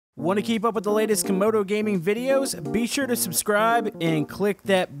Want to keep up with the latest Camodo gaming videos? Be sure to subscribe and click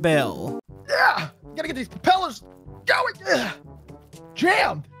that bell. Yeah, gotta get these propellers going. Ugh.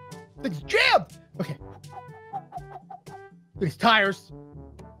 Jammed. Things jammed. Okay. Look at these tires.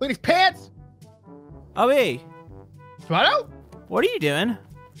 Look at these pants. Obi, Tomato? what are you doing?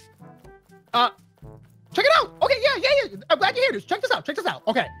 Check it out. Okay, yeah. I'm glad you're here. Just check this out.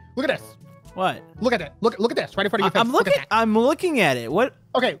 Okay, look at this. What? Look at it. Look at this right in front of your face. I'm looking at it. What?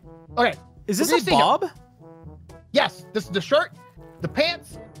 Okay. Is this a bob? Yes. This is the shirt, the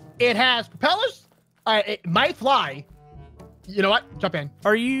pants. It has propellers. It might fly. You know what? Jump in.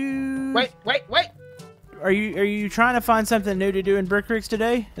 Are you? Wait. Are you trying to find something new to do in Brick Rigs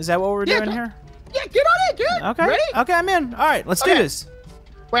today? Is that what we're doing here? Yeah, get on it, dude. Okay. Ready? Okay, I'm in. All right, let's do this.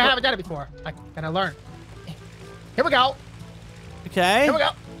 Wait, I haven't done it before. I gotta learn. Here we go. Okay. Here we go.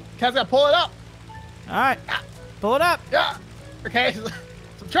 Kev's gotta pull it up. All right. Pull it up. Yeah. Okay. So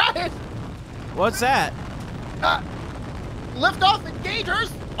I'm trying. What's that? Lift off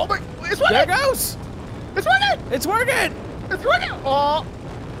engagers. Oh my! It's working. There it goes. It's working. It's working. It's working. Oh.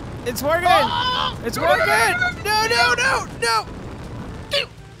 It's working. Oh. It's working. No.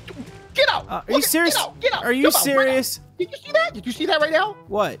 Get out. Are you serious? Get out. Are you serious? Did you see that? Did you see that right now?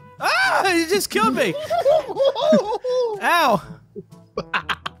 What? Ah! You just killed me. Ow.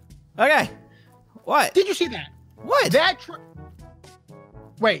 Okay. What? Did you see that? What?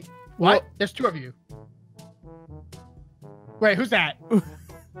 Wait. What? There's two of you. Wait, who's that? Wait,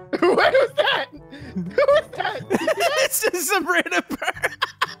 who's that? Who is that? It's just some random bird.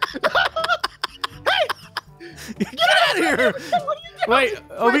 Hey! Get out of here! Wait,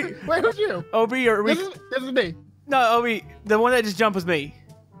 Obi. Wait, who's you? Obi, are we? This is me. No, Obi. The one that just jumped was me.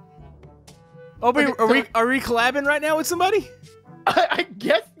 Obi, Okay, are we collabing right now with somebody? I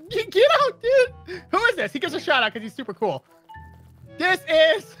guess. Get out, dude. Who is this? He gets a shout out because he's super cool. This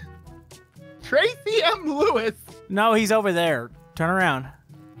is Tracy M. Lewis. No, he's over there. Turn around.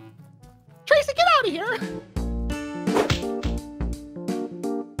 Tracy, get out of here.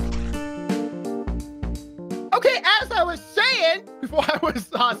 Okay, as I was saying before I was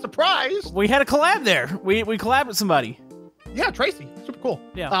surprised. We had a collab there. We collabed with somebody. Yeah, Tracy. Super cool.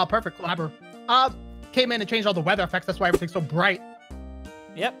 Yeah. Perfect collabor. Came in and changed all the weather effects. That's why everything's so bright.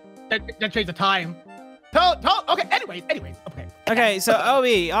 Yep. That changed the time. Okay, anyways, okay. Okay, so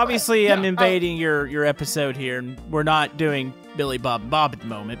Obi, obviously Yeah, I'm invading your episode here, and we're not doing Billy Bob and Bob at the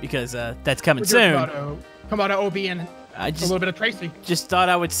moment because that's coming soon. Camodo, OB, and I a little bit of Tracy. just thought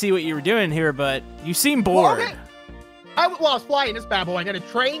I would see what you were doing here, but you seem bored. Well, okay. I was flying this bad boy, and then a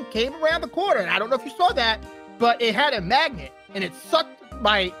train came around the corner, and I don't know if you saw that, but it had a magnet, and it sucked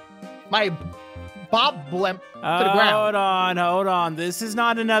my Bob blimp to the ground. Hold on. This is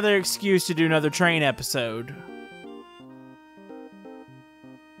not another excuse to do another train episode.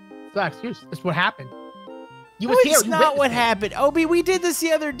 It's not an excuse. It's what happened. You was here. It's not what happened. Obi, we did this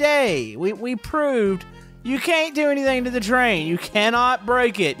the other day. We proved you can't do anything to the train. You cannot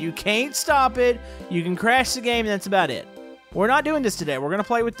break it. You can't stop it. You can crash the game, and that's about it. We're not doing this today. We're going to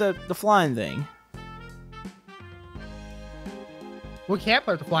play with the flying thing. We can't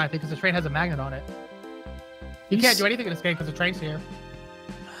play with the flying thing because the train has a magnet on it. You can't do anything in this game because the train's here.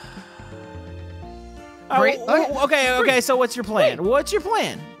 Okay, so what's your plan? What's your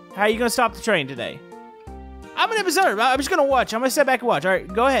plan? How are you going to stop the train today? I'm going to observe. I'm just going to watch. I'm going to sit back and watch. All right,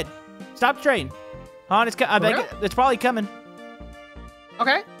 go ahead. Stop the train. Hon, it's probably coming.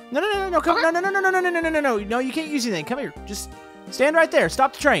 Okay. No, come, okay. No, you can't use anything. Come here. Just stand right there.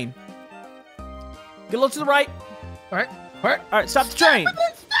 Stop the train. Get a little to the right. All right, stop the train.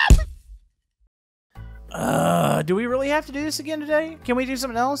 Do we really have to do this again today? Can we do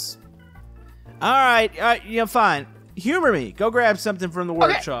something else? All right, fine. Humor me. Go grab something from the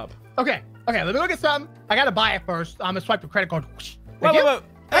workshop. Okay, let me look at something. I gotta buy it first. I'm gonna swipe the credit card. Wait.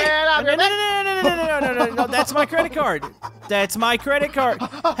 Hey, no, that's my credit card. That's my credit card.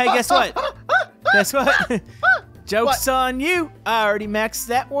 Hey, guess what? Joke's on you. I already maxed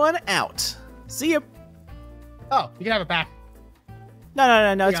that one out. See ya. Oh, you can have it back.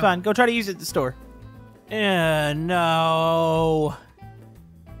 No, it's fine. Go try to use it at the store. No,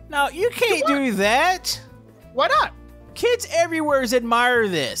 you can't do that. Why not? Kids everywhere admire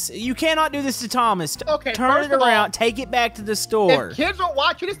this. You cannot do this to Thomas. Okay, turn it around. Take it back to the store. If kids are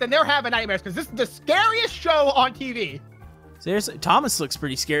watching this, then they're having nightmares because this is the scariest show on TV. Seriously, Thomas looks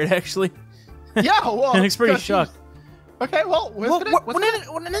pretty scared actually. Yeah, well, he looks pretty shocked. Okay, well,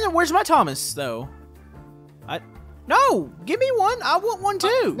 where's my Thomas though? No, give me one. I want one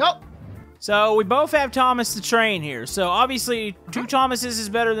too. Nope. So we both have Thomas the train here. So obviously 2 Thomases is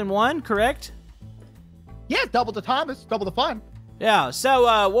better than 1, correct? Yeah, double the Thomas, double the fun. Yeah,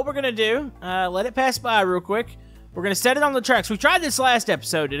 so what we're going to do, let it pass by real quick. We're going to set it on the tracks. We tried this last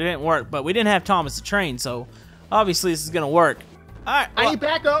episode. It didn't work, but we didn't have Thomas to train, so obviously this is going to work. All right. I need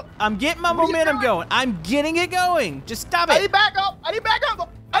back up. I'm getting my momentum going. I'm getting it going. Just stop it. I need back up. I need back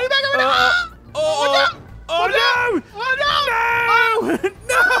up. I need back up. Oh, no. Oh, no. No.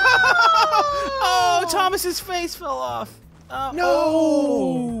 No. Oh, Thomas's face fell off.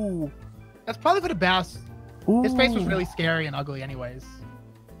 No. That's probably for the best. Ooh. His face was really scary and ugly anyways.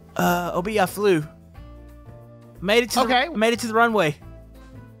 OB, I flew. Made it to the runway.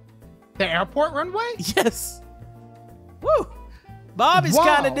 The airport runway? Yes. Woo. Bob is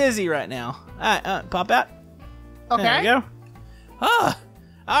kind of dizzy right now. All right, pop out. Okay. There we go. Ah.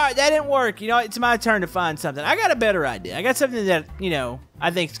 All right, that didn't work. You know, it's my turn to find something. I got a better idea. I got something that, you know, I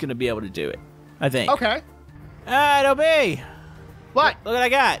think is going to be able to do it. I think. Okay. All right, OB. What? Look what I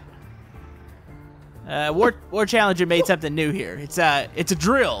got. War Challenger made something new here. It's a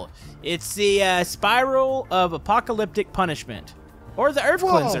drill. It's the spiral of apocalyptic punishment, or the Earth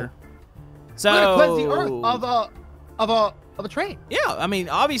Cleanser. So we're gonna cleanse the Earth of a train. Yeah, I mean,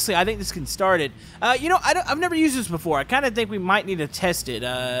 obviously, I think this can start it. You know, I've never used this before. I kind of think we might need to test it.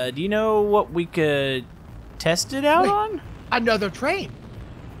 Do you know what we could test it out on? Another train.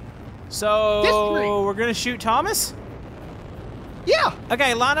 So we're gonna shoot Thomas. Yeah.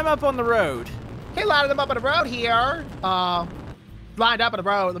 Okay, line him up on the road. Okay, line them up on the road here. Lined up on the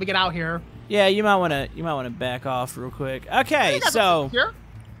road. Let me get out here. Yeah, you might want to back off real quick. Okay, so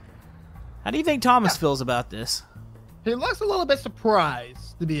how do you think Thomas feels about this? He looks a little bit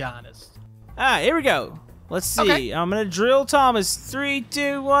surprised, to be honest. All right, here we go. Let's see. Okay. I'm gonna drill Thomas. 3,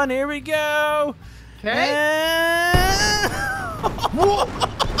 2, 1. Here we go. Okay.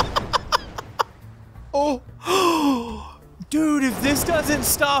 Oh. Dude, if this doesn't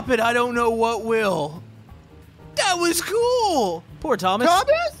stop it, I don't know what will. That was cool. Poor Thomas.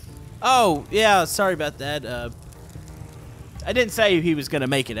 Thomas? Oh, yeah, sorry about that. I didn't say he was going to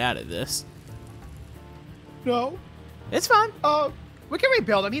make it out of this. No. It's fine. We can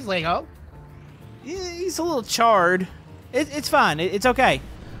rebuild him. He's Lego. He's a little charred. It's fine. It's okay.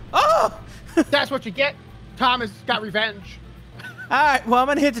 Oh! That's what you get. Thomas got revenge. All right, well, I'm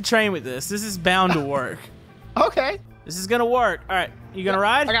going to hit the train with this. This is bound to work. Okay. This is gonna work. All right, you gonna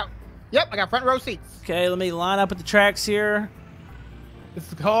ride? I got front row seats. Okay, let me line up at the tracks here. This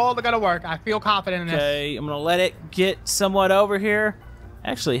is totally gonna work. I feel confident in this. Okay, I'm gonna let it get somewhat over here.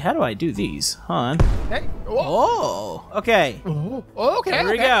 Actually, how do I do these? Hold on. Hey. Oh, okay. Oh, okay.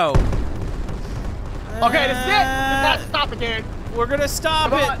 Here we go. Okay, this is it. Just gotta stop it, dude. We're gonna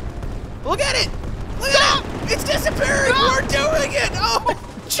stop it. Look at it. Look at it. It's disappearing. No. We're doing it. Oh,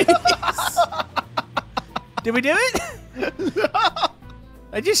 jeez. Did we do it?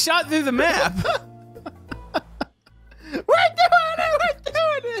 I just shot through the map. We're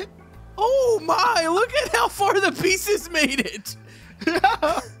doing it! Oh my, look at how far the pieces made it.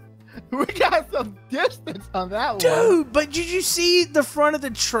 Yeah. We got some distance on that one. Dude, but did you see the front of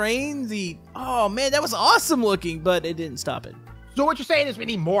the train? Oh man, that was awesome looking, but it didn't stop it. So what you're saying is we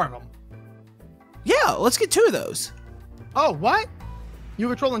need more of them? Yeah, let's get 2 of those. Oh, what? You're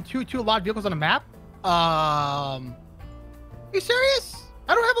controlling two large vehicles on a map? Are you serious?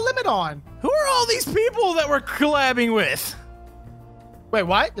 I don't have a limit on. Who are all these people that we're collabing with? Wait,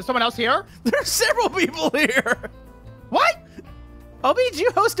 what? There's someone else here? There's several people here. What? OB, did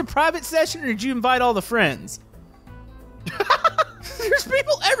you host a private session or did you invite all the friends? There's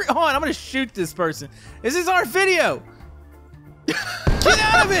people hold on, I'm gonna shoot this person. This is our video. Get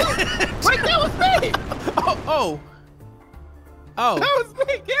out of it. Wait, that was me. Oh. That was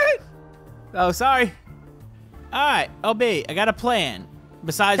me, kid. Oh, sorry. All right, OB, I got a plan.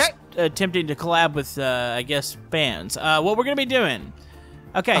 Besides attempting to collab with, I guess, fans. What we're going to be doing.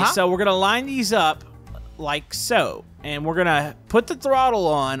 Okay, so we're going to line these up like so. And we're going to put the throttle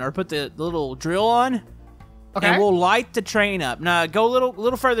on, or put the little drill on. Okay. And we'll light the train up. Now, go a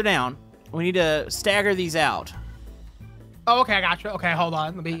little further down. We need to stagger these out. Oh, okay, I got you. Okay, hold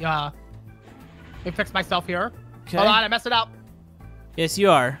on. Let me fix myself here. Okay. Hold on, I messed it up. Yes,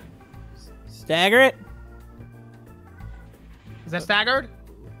 you are. Stagger it. Is that staggered?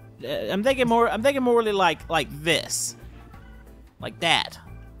 I'm thinking more really like this. Like that.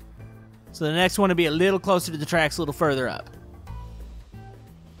 So the next one will be a little closer to the tracks, a little further up.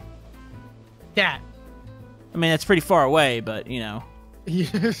 Yeah. I mean, that's pretty far away, but, you know.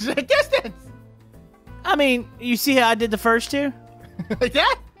 Distance! I mean, you see how I did the first 2? Like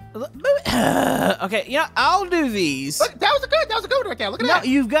that? Okay, yeah, I'll do these. Look, that was a good one right there. Look at that. No,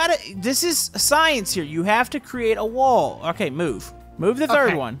 you've got to, this is science here. You have to create a wall. Okay, move. Move the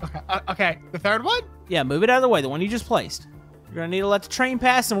third one. Okay, the third one? Yeah, move it out of the way, the one you just placed. We're gonna need to let the train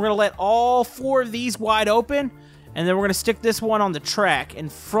pass, and we're gonna let all 4 of these wide open, and then we're gonna stick this one on the track in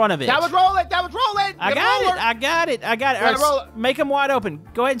front of it. That was rolling. That was rolling. I got it. All right, make them wide open.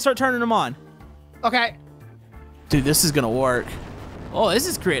 Go ahead and start turning them on. Okay. Dude, this is gonna work. Oh, this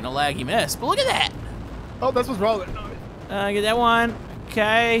is creating a laggy mess, but look at that. Oh, this was rolling. Get that one.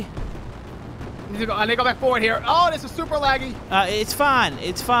 Okay. I need to go back forward here. Oh, this is super laggy. It's fine.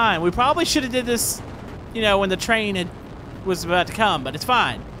 It's fine. We probably should have did this, you know, when the train was about to come, but it's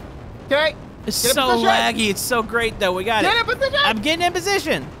fine. Okay. It's so laggy. It's so great, though. We got it. Get in position. I'm getting in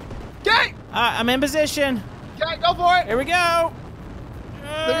position. Okay. I'm in position. Okay, go for it. Here we go.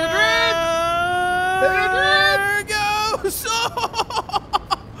 Live your dreams. Live your dreams. There it goes.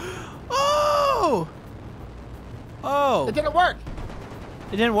 Oh. Oh. It didn't work.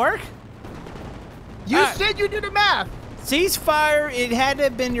 It didn't work? You said you did the math. Ceasefire. It had to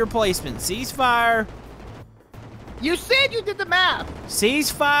have been your placement. Ceasefire. You said you did the math.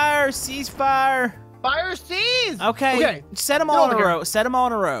 Ceasefire. Ceasefire. Fire cease. Okay. Set them all in a row. Set them all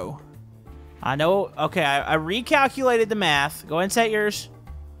in a row. I know. Okay. I recalculated the math. Go ahead and set yours.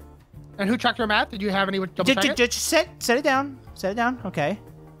 And who checked your math? Did you have any double check it? Just set it down. Set it down. Okay.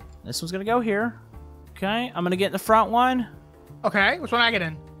 This one's gonna go here. Okay. I'm gonna get in the front one. Okay. Which one I get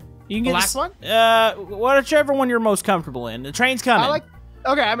in? You can the get last one? Whichever one you're most comfortable in. The train's coming.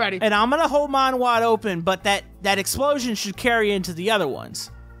 Okay, I'm ready. And I'm gonna hold mine wide open, but that explosion should carry into the other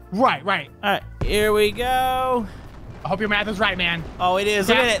ones. Right. All right, here we go. I hope your math is right, man. Oh, it is.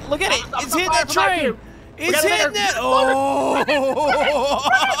 Look at it. Look at it. It's hitting that train. It's hitting that. Oh.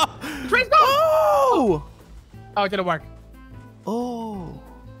 The train's gone. Oh. Oh, it didn't work. Oh.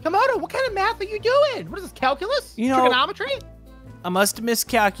 Komodo, what kind of math are you doing? What is this, calculus? You know, trigonometry? I must have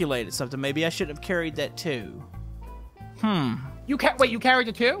miscalculated something. Maybe I should have carried that 2. Wait, you carried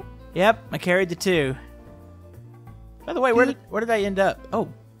the 2? Yep, I carried the 2. By the way, where did I end up? Oh.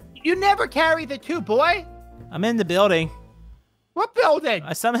 You never carried the 2, boy. I'm in the building. What building?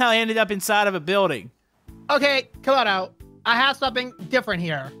 I somehow ended up inside of a building. Okay, Komodo, I have something different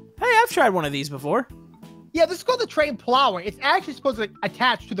here. Hey, I've tried one of these before. Yeah, this is called the train plower. It's actually supposed to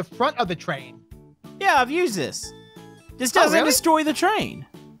attach to the front of the train. Yeah, I've used this. This doesn't destroy the train.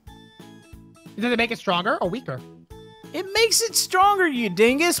 Does it make it stronger or weaker? It makes it stronger, you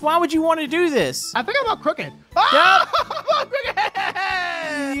dingus. Why would you want to do this? I think I'm all crooked. Oh, I'm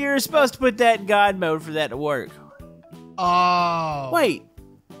crooked! You're supposed to put that in God mode for that to work. Oh. Wait.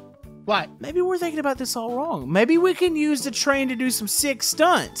 What? Maybe we're thinking about this all wrong. Maybe we can use the train to do some sick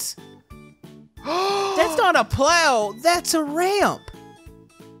stunts. That's not a plow. That's a ramp.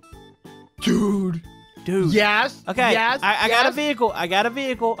 Dude. Yes. Okay. Yes. I got a vehicle.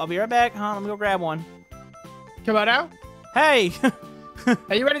 I'll be right back. Huh? Let me go grab one. Come on out. Hey.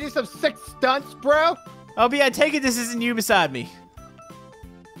 Are you ready to do some sick stunts, bro? Obi, I take it this isn't you beside me.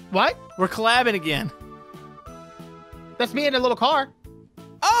 What? We're collabing again. That's me in a little car.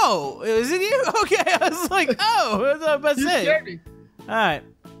 Oh, is it you? Okay, I was like, oh, what was I about to say? You scared me. All right.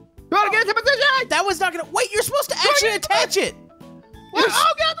 You want to get into position? That was not gonna. Wait, you're supposed to actually attach it. What?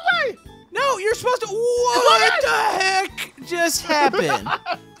 Oh, get out the way! No, you're supposed to. What the heck just happened?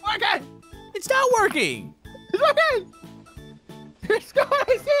 Okay. It's not working. It's working. It's going.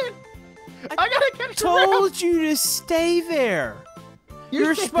 I see it. I gotta catch the rail. Told you to stay there.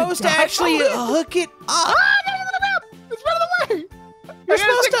 You're supposed to actually hook it up. Ah, I gotta get to the map. It's running away.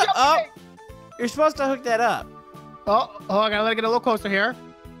 You're supposed to hook that up. Oh, I gotta let it get a little closer here.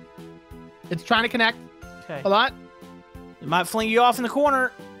 It's trying to connect. Okay. Hold on. It might fling you off in the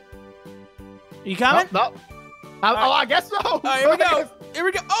corner. You coming? No. Oh, I guess so. All right, here we go. Here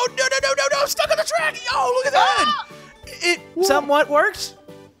we go. Oh, no. Stuck on the track. Oh, look at that. It somewhat works.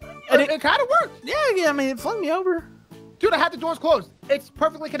 It kind of worked. Yeah, I mean, it flung me over. Dude, I had the doors closed. It's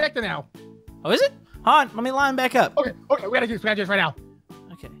perfectly connected now. Oh, is it? Hold on, let me line back up. Okay, we gotta do this right now.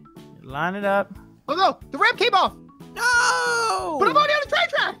 Okay, line it up. Oh no, the ramp came off. No! But I'm already on the train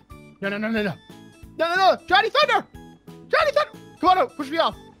track. No. Johnny Thunder. Come on, push me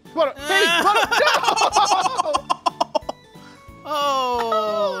off. Come on, baby, come on. No!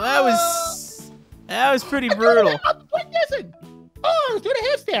 Oh, that was pretty brutal. I'm listen. Oh, I was doing a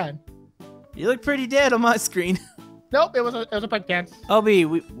handstand. You look pretty dead on my screen. Nope, it was a break dance. Obi,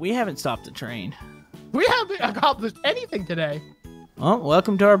 we haven't stopped the train. We haven't accomplished anything today. Well,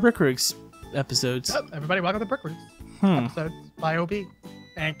 welcome to our Brickworks episodes. Yep, everybody, welcome to Brickworks episodes by OB.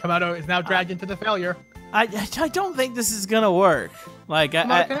 And Camodo is now dragged into the failure. I don't think this is gonna work. Like,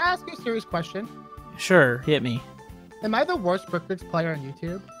 can I ask you a serious question? Sure, hit me. Am I the worst Brickworks player on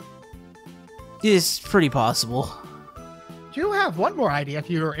YouTube? It's pretty possible. do have one more idea if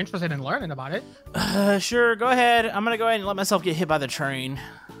you're interested in learning about it. Sure, go ahead. I'm gonna go ahead and let myself get hit by the train.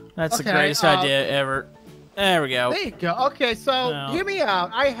 That's the greatest idea ever. There we go. There you go. Okay, so hear me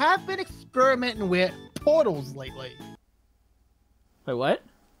out. I have been experimenting with portals lately. Wait, what?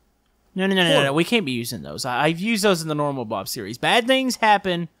 No. We can't be using those. I've used those in the normal Bob series. Bad things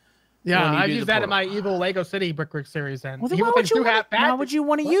happen. Yeah, I've used that in my evil Lego City Brick series. And well, then why would you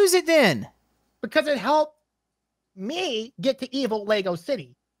want to use it then? Because it helped me get to evil Lego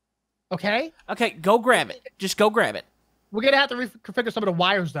City. Okay? Okay, go grab it. Just go grab it. We're going to have to reconfigure some of the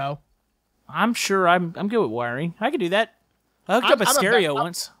wires, though. I'm sure I'm good with wiring. I can do that. I hooked up a stereo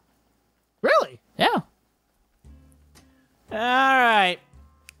once. Really? Yeah. All right.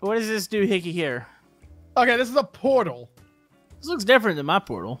 What does this do, Hickey, here? Okay, this is a portal. This looks different than my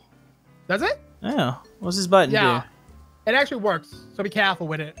portal. Does it? Yeah. What's this button do? It actually works, so be careful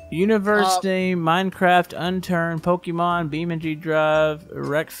with it. Universe name, Minecraft, Unturned, Pokemon, BeamNG Drive,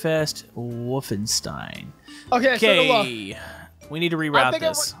 Wreckfest, Wolfenstein. Okay, so we need to reroute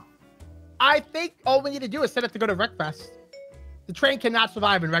this. I think all we need to do is set it to go to Wreckfest. The train cannot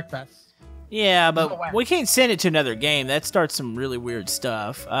survive in Wreckfest. Yeah, but we can't send it to another game. That starts some really weird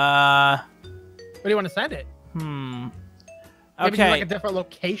stuff. Where do you want to send it? Maybe to like a different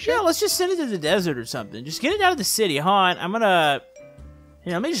location? Yeah, let's just send it to the desert or something. Just get it out of the city. Hold on, I'm gonna...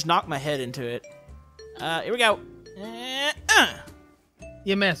 Here, let me just knock my head into it. Here we go.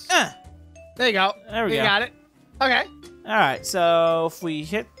 You missed. There you go. There we go. You got it. Okay. Alright, so if we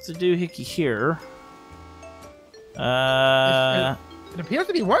hit the doohickey here... It appears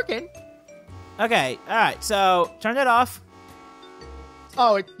to be working. Okay, alright, so turn that off.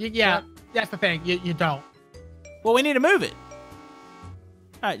 Oh, yeah, that's the thing. You don't. Well, we need to move it.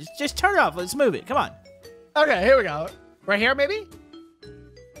 Alright, just turn it off. Let's move it. Come on. Okay, here we go. Right here, maybe?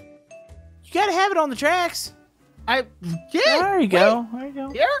 You gotta have it on the tracks. I did. There you go. There you go.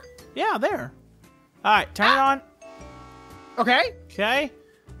 Here? Yeah, there. Alright, turn it on. Okay. Okay.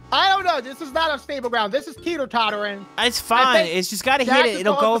 I don't know. This is not a stable ground. This is teeter-tottering. It's fine. It's just gotta hit it.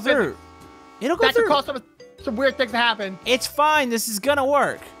 It'll go through. It'll go through. That could cause some weird things to happen. It's fine. This is gonna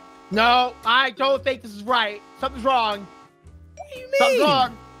work. No, I don't think this is right. Something's wrong. What do you mean? Something's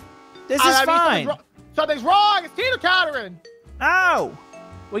wrong. This is fine. Something's wrong. It's teeter-tottering. Oh,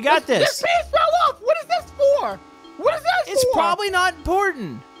 we got this. This piece fell off. What is this for? What is that for? It's probably not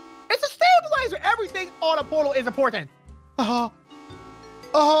important. It's a stabilizer. Everything on a portal is important. Here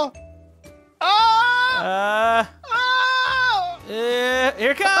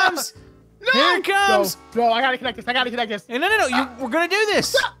it comes. No! Here it comes. No, I gotta connect this. No. We're gonna do this.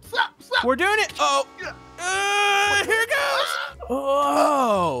 Stop. We're doing it. Oh. Here it goes.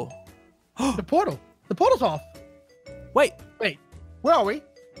 Oh. The portal. The portal's off. Wait. Where are we?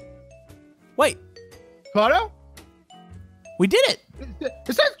 Wait. Camodo? We did it.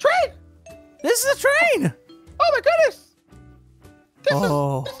 It says train. This is a train. Oh my goodness. This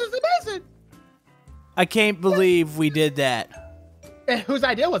is amazing. I can't believe we did that. Whose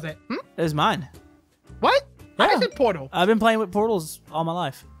idea was it? It was mine. What? Yeah. I said portal. I've been playing with portals all my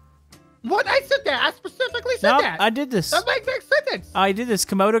life. What? I said that. I specifically said that. I did this. That makes sense. I did this.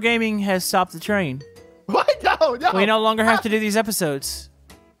 Camodo Gaming has stopped the train. What? No. We no longer have to do these episodes.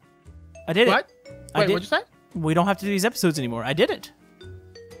 I did it. Wait, what'd you say? We don't have to do these episodes anymore. I did it.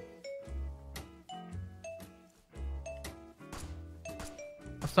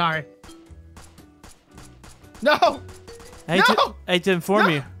 I'm sorry. No. I hate to inform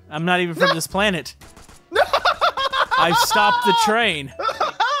you. I'm not even from this planet. No. I stopped the train.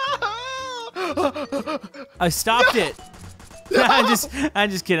 I stopped it. No. I'm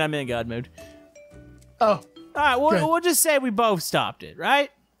just kidding. I'm in God mode. Oh. All right. We'll just say we both stopped it, right?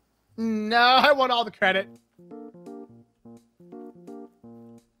 No, I want all the credit.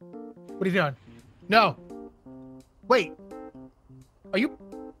 What are you doing? No. Wait. Are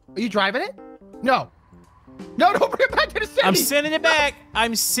you driving it? No. No, don't bring it back to the city. I'm sending it back.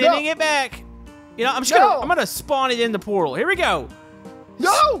 I'm sending it back. You know, I'm gonna spawn it in the portal. Here we go.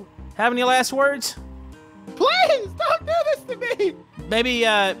 No. Have any last words? Please don't do this to me.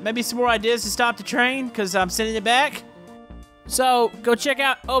 Maybe some more ideas to stop the train because I'm sending it back. So go check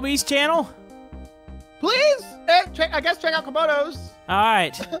out OB's channel. Please. I guess check out Camodo's. All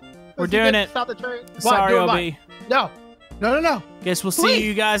right. We're doing it. Stop the train. Sorry, OB. No. Guess we'll see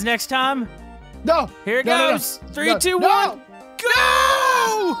you guys next time. No. Here it goes. 3, 2, 1.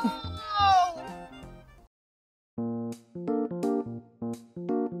 Go!